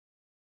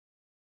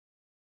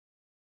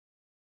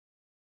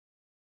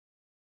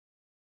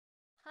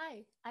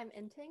Hi, I'm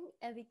Enting,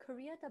 and the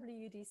Korea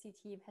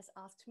WUDC team has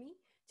asked me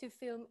to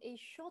film a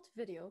short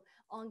video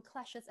on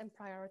clashes and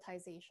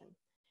prioritization.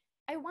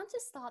 I want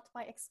to start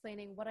by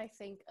explaining what I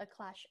think a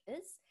clash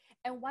is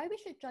and why we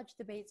should judge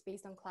debates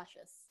based on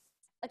clashes.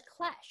 A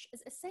clash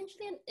is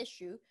essentially an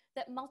issue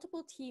that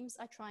multiple teams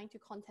are trying to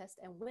contest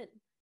and win.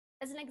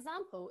 As an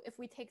example, if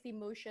we take the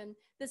motion,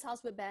 "This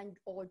house would ban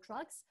all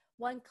drugs,"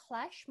 one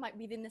clash might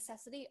be the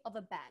necessity of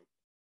a ban.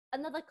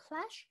 Another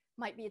clash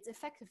might be its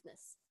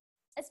effectiveness.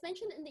 As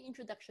mentioned in the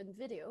introduction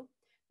video,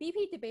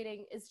 BP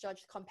debating is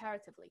judged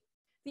comparatively.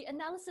 The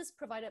analysis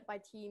provided by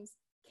teams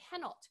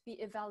cannot be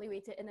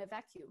evaluated in a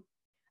vacuum.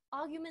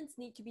 Arguments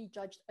need to be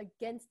judged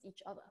against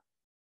each other.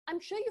 I'm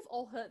sure you've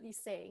all heard the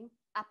saying,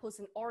 apples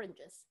and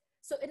oranges,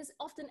 so it is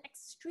often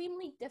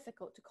extremely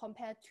difficult to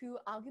compare two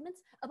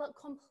arguments about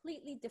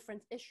completely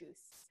different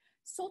issues.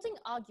 Sorting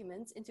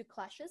arguments into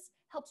clashes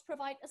helps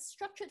provide a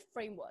structured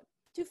framework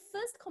to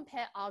first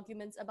compare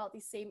arguments about the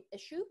same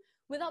issue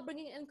without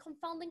bringing in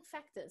confounding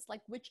factors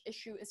like which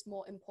issue is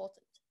more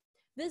important.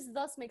 This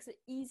thus makes it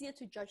easier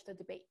to judge the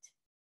debate.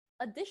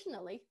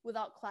 Additionally,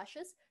 without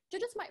clashes,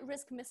 judges might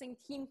risk missing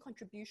team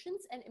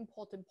contributions and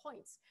important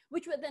points,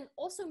 which would then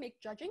also make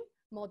judging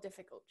more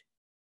difficult.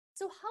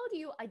 So how do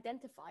you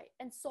identify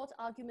and sort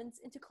arguments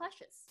into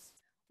clashes?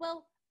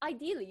 Well,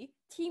 ideally,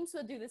 teams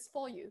will do this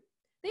for you.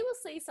 They will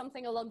say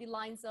something along the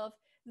lines of,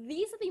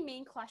 "These are the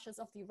main clashes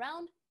of the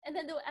round," and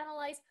then they'll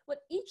analyze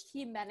what each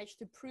team managed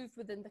to prove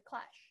within the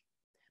clash.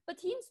 But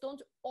teams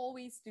don't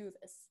always do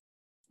this.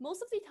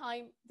 Most of the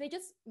time, they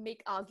just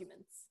make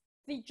arguments.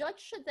 The judge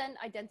should then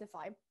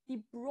identify the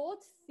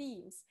broad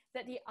themes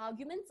that the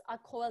arguments are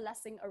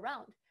coalescing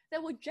around.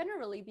 There will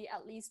generally be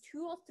at least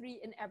 2 or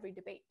 3 in every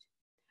debate.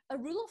 A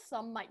rule of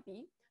thumb might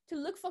be to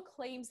look for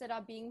claims that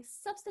are being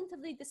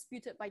substantively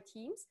disputed by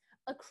teams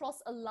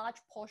across a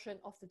large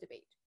portion of the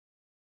debate.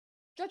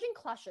 Judging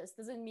clashes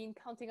doesn't mean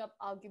counting up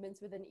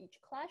arguments within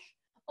each clash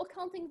or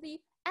counting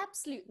the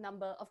absolute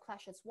number of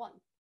clashes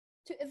won.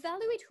 To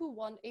evaluate who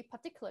won a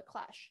particular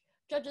clash,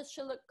 judges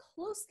should look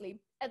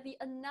closely at the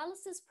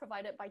analysis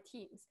provided by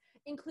teams,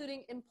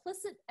 including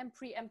implicit and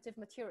preemptive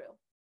material.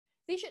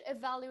 They should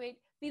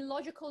evaluate the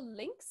logical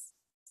links,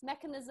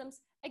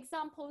 mechanisms,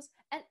 examples,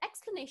 and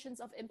explanations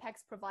of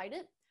impacts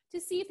provided to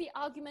see if the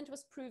argument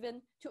was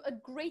proven to a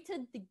greater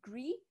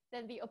degree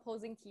than the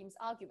opposing team's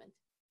argument.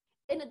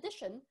 In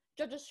addition,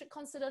 judges should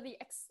consider the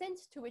extent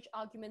to which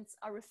arguments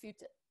are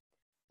refuted.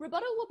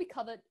 Rebuttal will be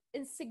covered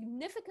in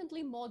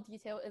significantly more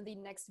detail in the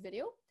next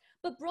video,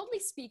 but broadly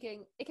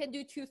speaking, it can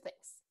do 2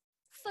 things.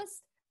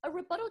 First, a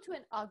rebuttal to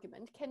an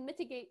argument can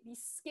mitigate the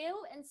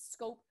scale and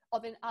scope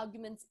of an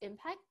argument's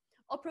impact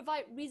or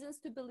provide reasons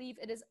to believe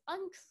it is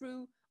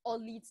untrue or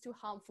leads to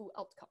harmful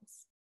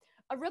outcomes.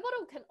 A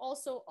rebuttal can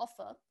also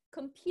offer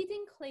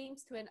competing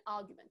claims to an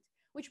argument,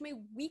 which may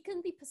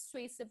weaken the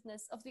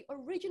persuasiveness of the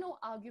original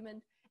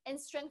argument and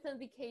strengthen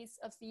the case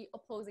of the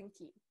opposing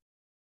team.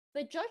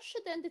 The judge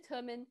should then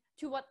determine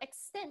to what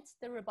extent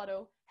the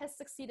rebuttal has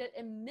succeeded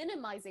in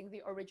minimizing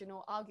the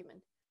original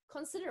argument,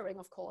 considering,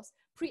 of course,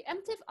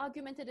 preemptive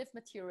argumentative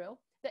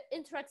material that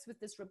interacts with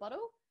this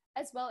rebuttal,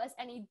 as well as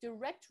any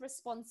direct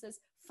responses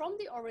from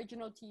the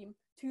original team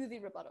to the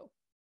rebuttal.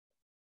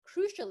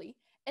 Crucially,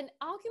 an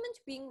argument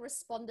being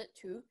responded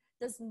to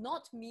does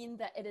not mean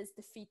that it is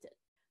defeated.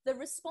 The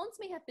response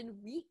may have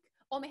been weak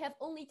or may have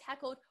only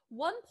tackled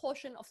one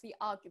portion of the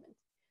argument.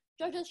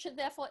 Judges should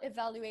therefore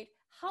evaluate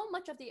how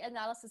much of the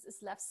analysis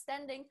is left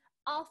standing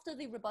after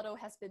the rebuttal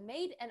has been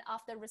made and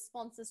after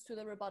responses to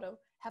the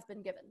rebuttal have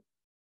been given.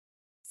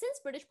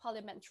 Since British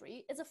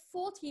parliamentary is a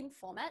 4-team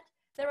format,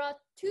 there are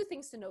 2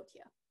 things to note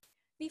here.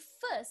 The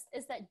first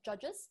is that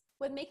judges,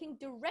 when making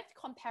direct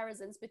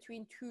comparisons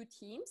between 2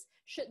 teams,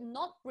 should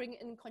not bring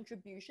in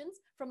contributions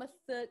from a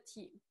 3rd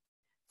team.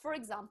 For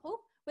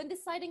example, when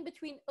deciding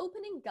between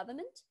opening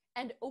government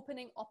and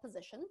opening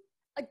opposition,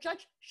 a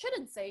judge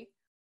shouldn't say,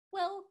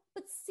 "Well,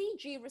 but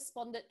CG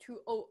responded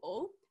to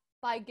OO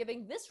by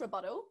giving this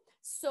rebuttal,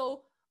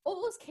 so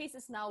OO's case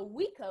is now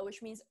weaker,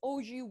 which means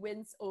OG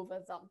wins over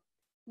them."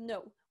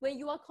 No, when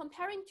you are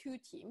comparing 2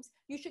 teams,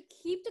 you should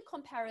keep the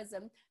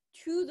comparison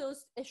to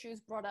those issues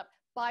brought up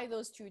by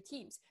those 2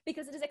 teams,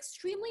 because it is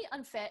extremely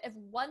unfair if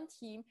one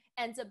team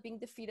ends up being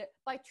defeated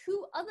by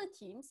 2 other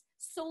teams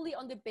solely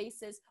on the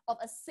basis of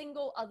a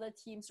single other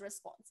team's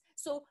response.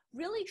 So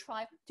really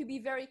try to be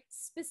very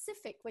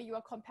specific when you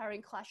are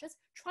comparing clashes.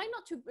 Try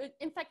not to,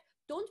 in fact,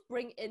 don't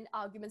bring in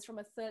arguments from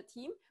a 3rd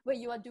team where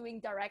you are doing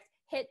direct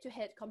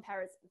head-to-head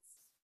comparisons.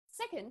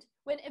 Second,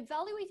 when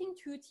evaluating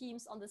 2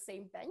 teams on the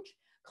same bench,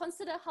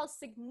 consider how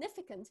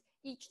significant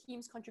each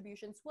team's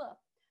contributions were.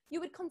 You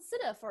would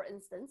consider, for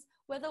instance,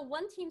 whether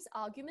one team's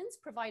arguments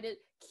provided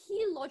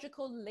key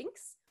logical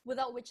links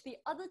without which the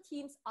other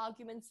team's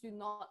arguments do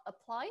not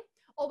apply,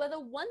 or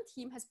whether one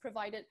team has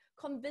provided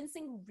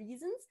convincing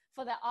reasons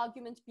for their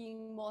argument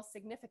being more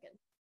significant.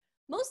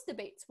 Most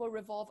debates will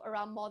revolve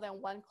around more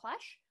than one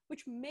clash,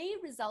 which may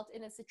result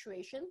in a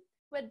situation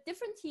where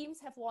different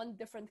teams have won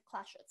different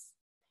clashes.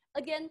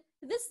 Again,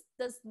 this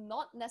does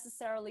not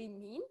necessarily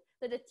mean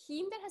that the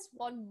team that has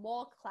won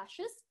more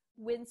clashes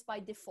wins by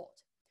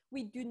default.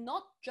 We do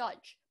not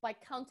judge by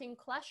counting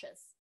clashes.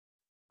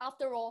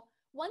 After all,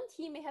 one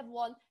team may have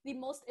won the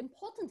most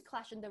important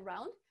clash in the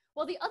round,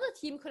 while the other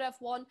team could have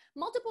won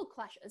multiple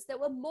clashes that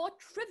were more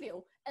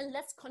trivial and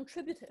less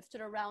contributive to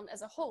the round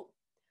as a whole.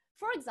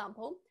 For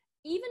example,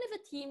 even if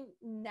a team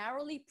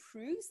narrowly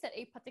proves that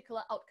a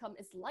particular outcome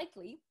is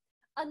likely,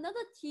 another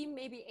team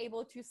may be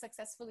able to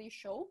successfully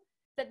show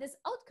that this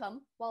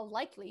outcome, while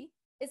likely,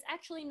 is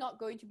actually not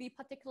going to be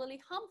particularly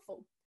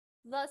harmful.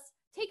 Thus,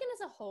 taken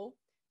as a whole,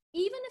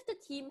 even if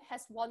the team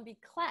has won the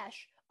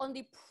clash on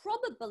the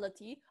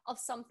probability of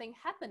something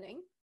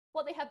happening,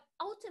 what they have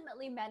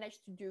ultimately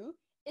managed to do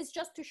is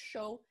just to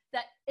show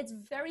that it's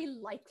very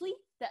likely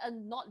that a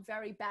not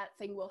very bad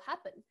thing will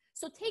happen.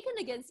 So taken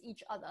against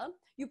each other,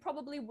 you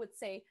probably would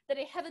say that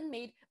they haven't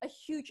made a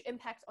huge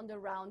impact on the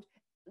round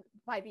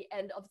by the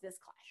end of this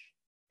clash.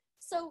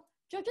 So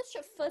judges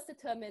should first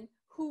determine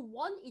who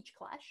won each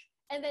clash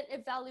and then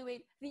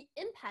evaluate the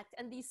impact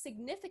and the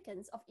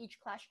significance of each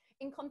clash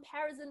in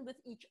comparison with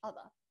each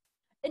other.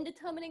 In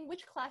determining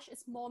which clash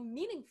is more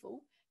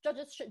meaningful,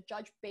 judges should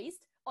judge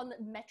based on the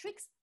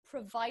metrics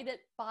provided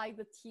by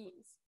the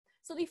teams.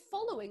 So the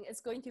following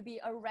is going to be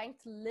a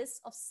ranked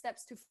list of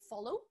steps to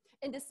follow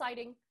in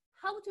deciding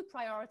how to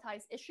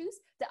prioritize issues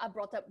that are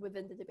brought up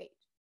within the debate.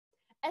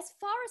 As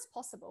far as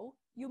possible,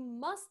 you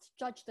must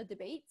judge the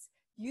debates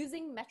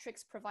using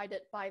metrics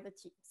provided by the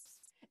teams.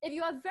 If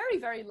you are very,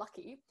 very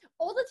lucky,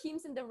 all the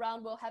teams in the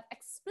round will have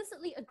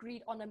explicitly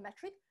agreed on a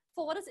metric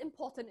for what is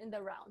important in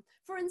the round.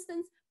 For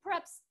instance,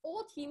 perhaps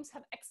all teams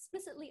have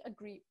explicitly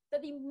agreed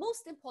that the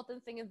most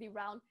important thing in the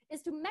round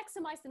is to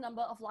maximize the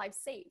number of lives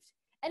saved.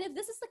 And if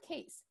this is the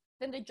case,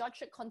 then the judge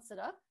should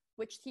consider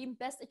which team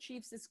best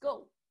achieves this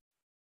goal.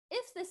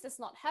 If this does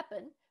not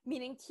happen,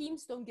 meaning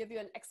teams don't give you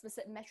an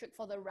explicit metric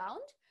for the round,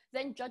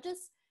 then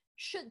judges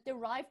should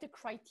derive the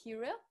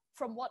criteria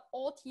from what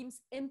all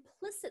teams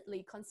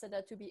implicitly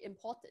consider to be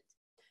important.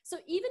 So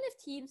even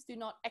if teams do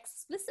not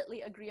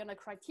explicitly agree on a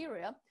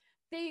criteria,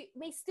 they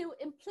may still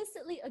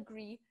implicitly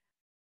agree.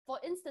 For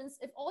instance,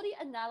 if all the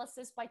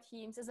analysis by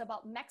teams is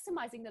about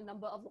maximizing the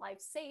number of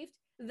lives saved,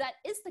 that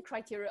is the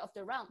criteria of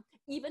the round,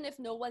 even if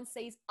no one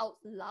says out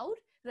loud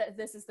that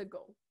this is the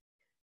goal.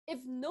 If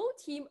no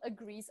team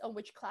agrees on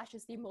which clash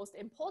is the most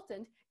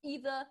important,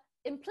 either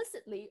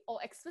implicitly or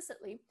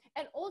explicitly,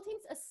 and all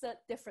teams assert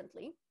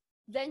differently,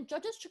 then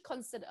judges should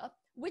consider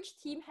which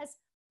team has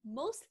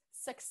most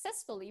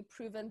successfully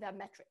proven their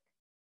metric.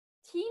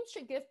 Teams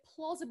should give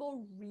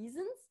plausible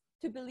reasons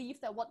to believe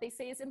that what they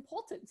say is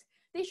important.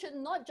 They should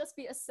not just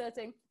be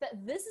asserting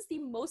that this is the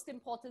most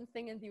important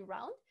thing in the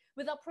round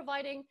without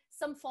providing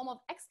some form of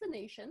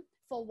explanation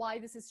for why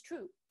this is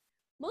true.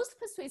 Most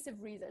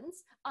persuasive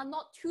reasons are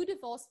not too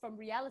divorced from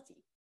reality.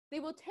 They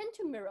will tend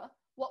to mirror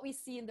what we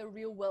see in the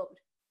real world.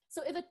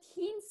 So if a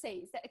team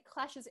says that a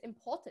clash is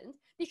important,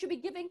 they should be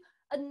giving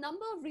a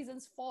number of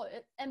reasons for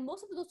it, and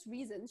most of those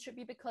reasons should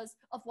be because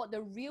of what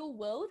the real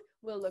world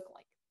will look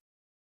like.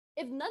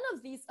 If none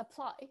of these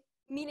apply,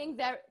 meaning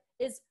there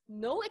is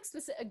no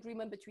explicit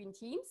agreement between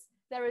teams,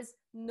 there is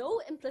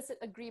no implicit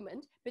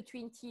agreement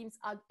between teams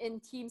in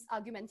teams'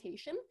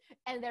 argumentation,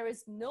 and there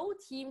is no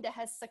team that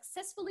has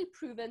successfully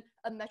proven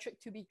a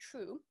metric to be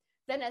true,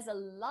 then as a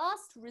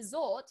last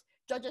resort,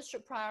 judges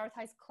should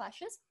prioritize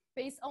clashes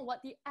based on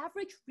what the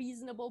average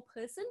reasonable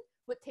person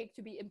would take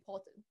to be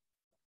important.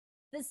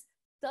 This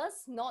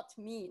does not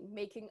mean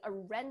making a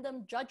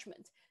random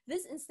judgment.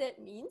 This instead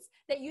means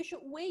that you should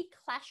weigh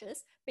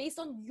clashes based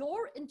on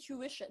your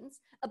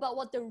intuitions about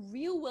what the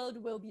real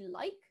world will be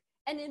like,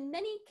 and in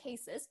many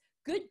cases,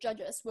 good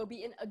judges will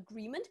be in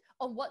agreement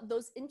on what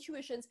those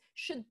intuitions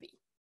should be.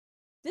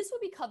 This will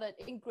be covered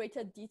in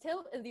greater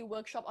detail in the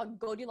workshop on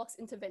Goldilocks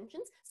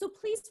interventions, so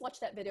please watch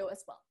that video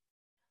as well.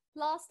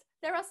 Last,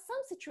 there are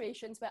some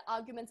situations where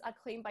arguments are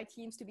claimed by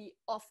teams to be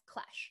off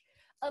clash.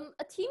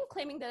 A team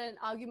claiming that an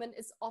argument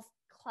is off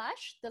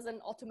clash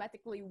doesn't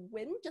automatically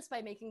win just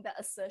by making that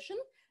assertion.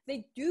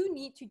 They do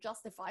need to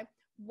justify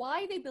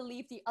why they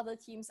believe the other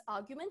team's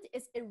argument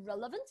is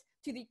irrelevant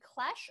to the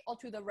clash or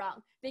to the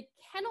round. They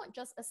cannot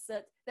just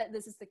assert that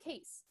this is the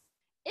case.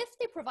 If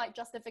they provide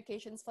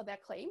justifications for their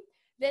claim,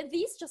 then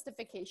these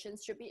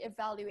justifications should be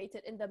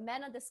evaluated in the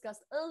manner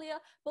discussed earlier,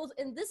 both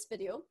in this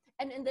video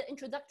and in the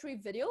introductory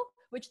video,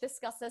 which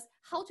discusses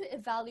how to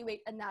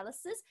evaluate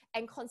analysis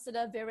and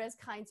consider various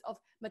kinds of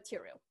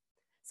material.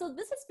 So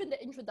this has been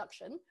the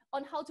introduction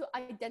on how to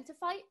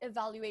identify,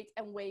 evaluate,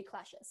 and weigh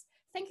clashes.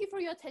 Thank you for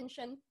your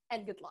attention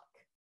and good luck.